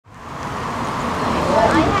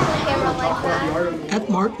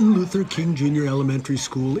Martin Luther King Jr. Elementary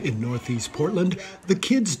School in Northeast Portland, the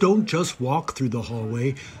kids don't just walk through the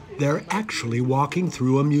hallway, they're actually walking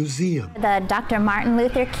through a museum. The Dr. Martin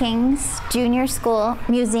Luther King's Junior School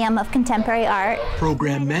Museum of Contemporary Art.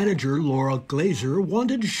 Program manager Laura Glazer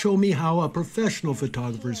wanted to show me how a professional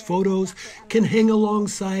photographer's photos can hang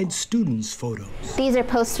alongside students' photos. These are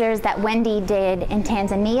posters that Wendy did in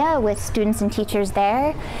Tanzania with students and teachers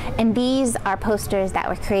there, and these are posters that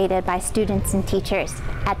were created by students and teachers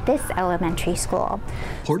at this elementary school.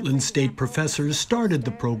 Portland State professors started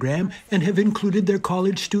the program and have included their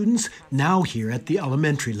college students now here at the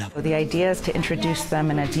elementary level. The idea is to introduce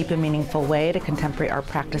them in a deep and meaningful way to contemporary art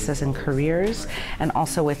practices and careers, and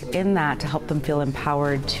also within that to help them feel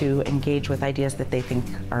empowered to engage with ideas that they think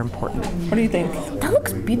are important. What do you think? That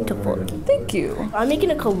looks beautiful. Thank you. I'm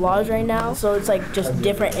making a collage right now, so it's like just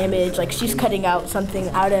different image. Like she's cutting out something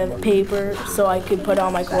out of paper so I could put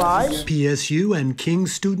on my collage. PSU and King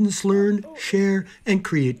students learn, share, and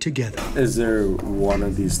create together. Is there one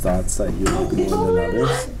of these thoughts that you like more than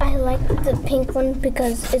others? I like the pink one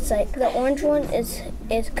because it's like the orange one is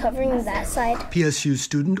covering that side. PSU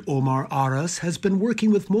student Omar Arras has been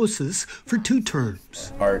working with Moissos for 2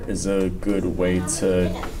 terms. Art is a good way to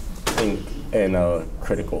think in a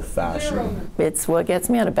critical fashion. It's what gets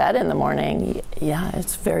me out of bed in the morning. Yeah,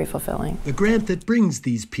 it's very fulfilling. The grant that brings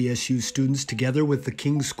these PSU students together with the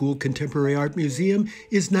King School Contemporary Art Museum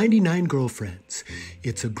is 99 Girlfriends.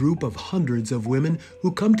 It's a group of hundreds of women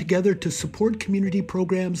who come together to support community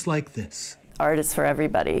programs like this. Art is for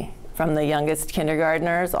everybody, from the youngest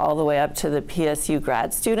kindergartners all the way up to the PSU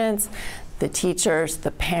grad students. The teachers, the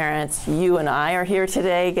parents, you and I are here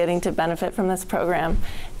today getting to benefit from this program.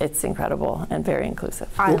 It's incredible and very inclusive.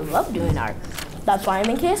 I love doing art. That's why I'm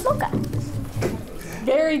in KSMOCA.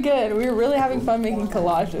 Very good. We're really having fun making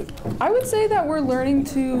collages. I would say that we're learning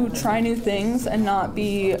to try new things and not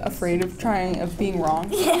be afraid of being wrong.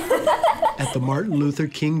 At the Martin Luther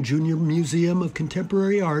King Jr. Museum of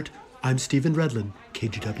Contemporary Art, I'm Stephen Redlin,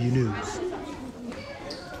 KGW News.